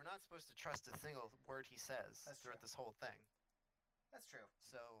 remember, we're not supposed to trust a single word he says throughout this whole thing. That's true.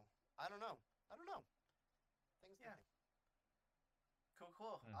 So I don't know. Things. Yeah.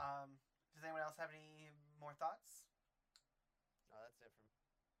 Cool. Does anyone else have any more thoughts? No, that's it for me.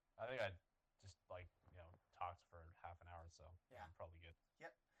 I think I just talked for half an hour, so yeah, I'm probably good.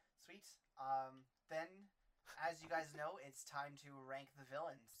 Yep, sweet. Then, as you guys know, it's time to rank the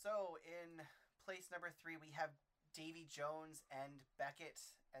villains. So in place number 3, we have Davy Jones and Beckett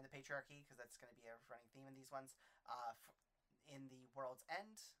and the Patriarchy, because that's going to be a running theme in these ones. In the World's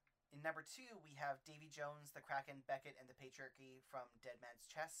End. In number 2, we have Davy Jones, the Kraken, Beckett, and the Patriarchy from Dead Man's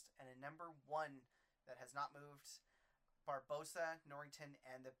Chest. And in number 1, that has not moved, Barbossa, Norrington,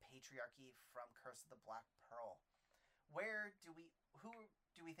 and the Patriarchy from Curse of the Black Pearl. Who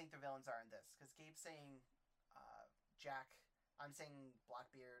do we think the villains are in this? Because Gabe's saying Jack. I'm saying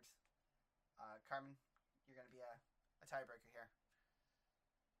Blackbeard. Carmen, you're going to be a tiebreaker here.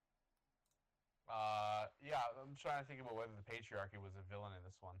 Yeah, I'm trying to think about whether the Patriarchy was a villain in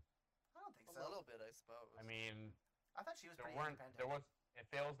this one. I don't think so. A little bit, I suppose. I mean, I thought she was pretty independent. It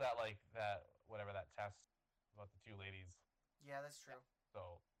fails that test about the two ladies. Yeah, that's true.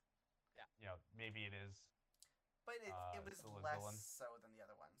 So, maybe it is. But it was less so than the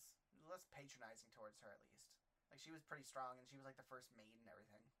other ones. Less patronizing towards her, at least. Like, she was pretty strong, and she was like the first maid and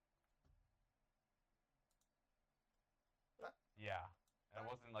everything. But, yeah. And it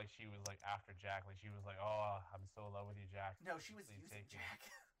wasn't like she was like after Jack. Like, she was like, "Oh, I'm so in love with you, Jack." No, she was using Jack.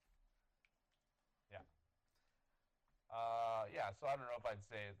 Yeah. Yeah. So I don't know if I'd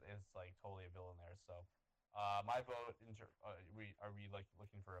say it's like totally a villain there. So, my vote. Are we like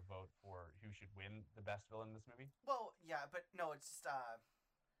looking for a vote for who should win the best villain in this movie? Well, yeah, but no, it's just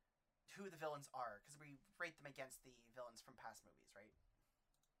who the villains are, because we rate them against the villains from past movies, right?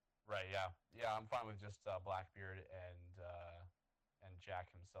 Right. Yeah. Yeah. I'm fine with just Blackbeard and and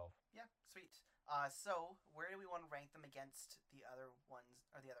Jack himself. Yeah, sweet. So where do we want to rank them against the other ones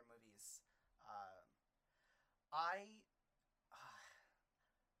or the other movies? I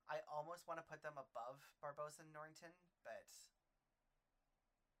I almost want to put them above Barbossa and Norrington, but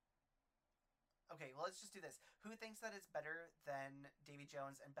okay. Well, let's just do this. Who thinks that it's better than Davy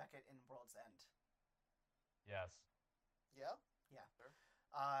Jones and Beckett in World's End? Yes. Yeah. Yeah. Sure.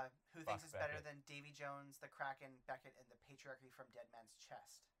 Who thinks it's better Beckett. than Davy Jones, the Kraken, Beckett, and the Patriarchy from Dead Man's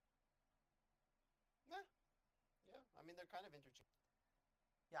Chest? Yeah. Yeah. I mean, they're kind of interchangeable.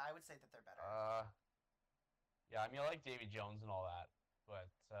 Yeah, I would say that they're better. Yeah, I mean, I like Davy Jones and all that, but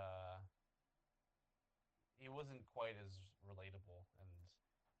he wasn't quite as relatable. And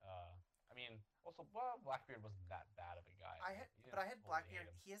I mean, also, well, Blackbeard wasn't that bad of a guy. I had fully Blackbeard.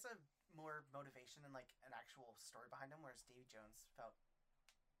 hate him. He has a more motivation and like an actual story behind him, whereas Davy Jones felt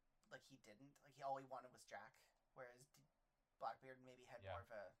like he didn't. Like all he wanted was Jack, whereas Blackbeard maybe had Yeah. more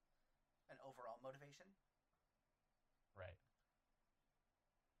of an overall motivation. Right.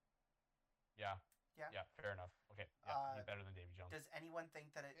 Yeah. Yeah. Yeah. Fair enough. Okay. Yeah, he's better than Davy Jones. Does anyone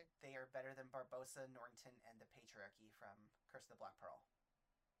think that they are better than Barbossa, Norrington, and the Patriarchy from Curse of the Black Pearl?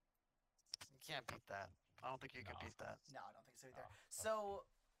 You can't beat that. I don't think you can No. beat that. No, I don't think so either. Oh, So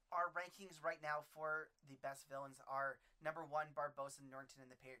our rankings right now for the best villains are number 1, Barbossa, Norrington,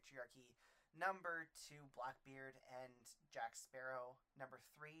 and the Patriarchy. Number 2, Blackbeard and Jack Sparrow. Number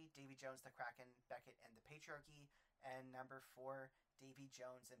 3, Davy Jones, the Kraken, Beckett, and the Patriarchy. And number 4, Davy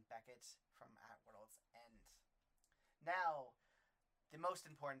Jones and Beckett from At World's End. Now, the most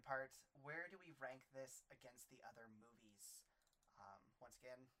important part, where do we rank this against the other movies? Once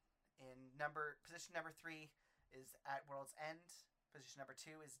again, in position number 3 is At World's End. Position number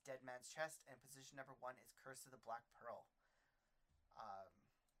 2 is Dead Man's Chest, and position number 1 is Curse of the Black Pearl.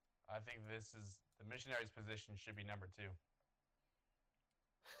 I think this is the missionary's position should be number 2.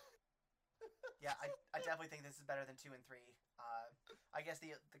 Yeah, I definitely think this is better than 2 and 3. I guess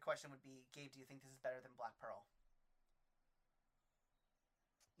the question would be, Gabe, do you think this is better than Black Pearl?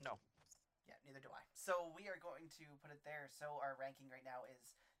 No. Yeah, neither do I. So we are going to put it there. So our ranking right now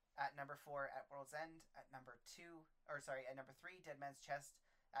is at number 4, At World's End. At number 3, Dead Man's Chest.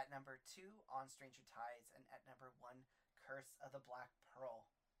 At number 2, On Stranger Tides. And at number 1, Curse of the Black Pearl.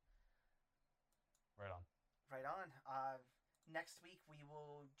 Right on. Right on. Next week we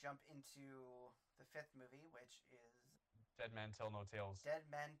will jump into the 5th movie, which is Dead Men Tell No Tales. Dead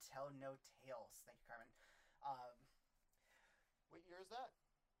Men Tell No Tales. Thank you, Carmen. What year is that?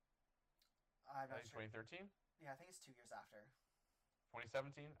 I'm I not think sure. 2013? Yeah, I think it's 2 years after.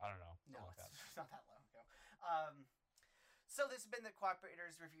 2017? I don't know. No, Something like that. it's not that long ago. So this has been the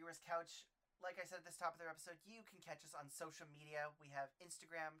Cooperators Reviewers Couch. Like I said at the top of the episode, you can catch us on social media. We have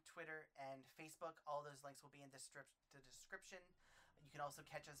Instagram, Twitter, and Facebook. All those links will be in the description. You can also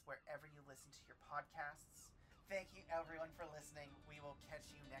catch us wherever you listen to your podcasts. Thank you, everyone, for listening. We will catch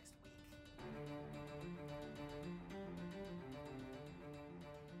you next week.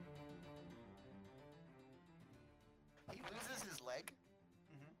 He loses his leg.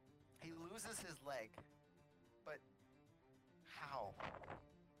 Mm-hmm. He loses his leg. But how?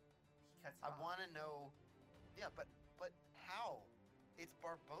 He cuts it I off. want to know. Yeah, but how? It's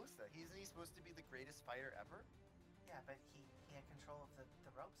Barbossa. Isn't he supposed to be the greatest fighter ever? Yeah, but he had control of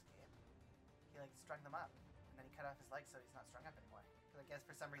the ropes, Gabe. He like strung them up, and then he cut off his leg so he's not strung up anymore. Because I guess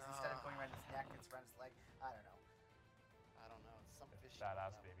for some reason instead of going around his neck, it's around his leg. I don't know. I don't know. It's some fishy.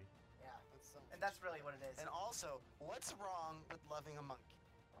 Badass, about that. baby. Yeah, That's some and that's fishy really about what it is. And also, what's wrong with loving a monkey?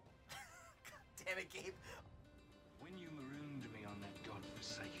 God damn it, Gabe. When you marooned me on that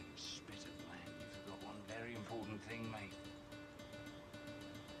godforsaken spit of land, you forgot one very important thing, mate.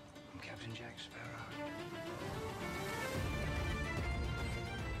 I'm Captain Jack Sparrow.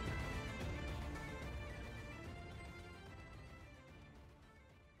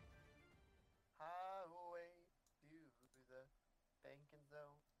 Highway to the banking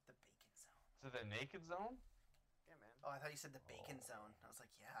zone. The Bacon Zone. To the Naked Zone? Yeah, man. Oh, I thought you said the Bacon Zone. I was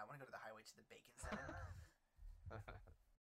like, yeah, I want to go to the highway to the Bacon Zone.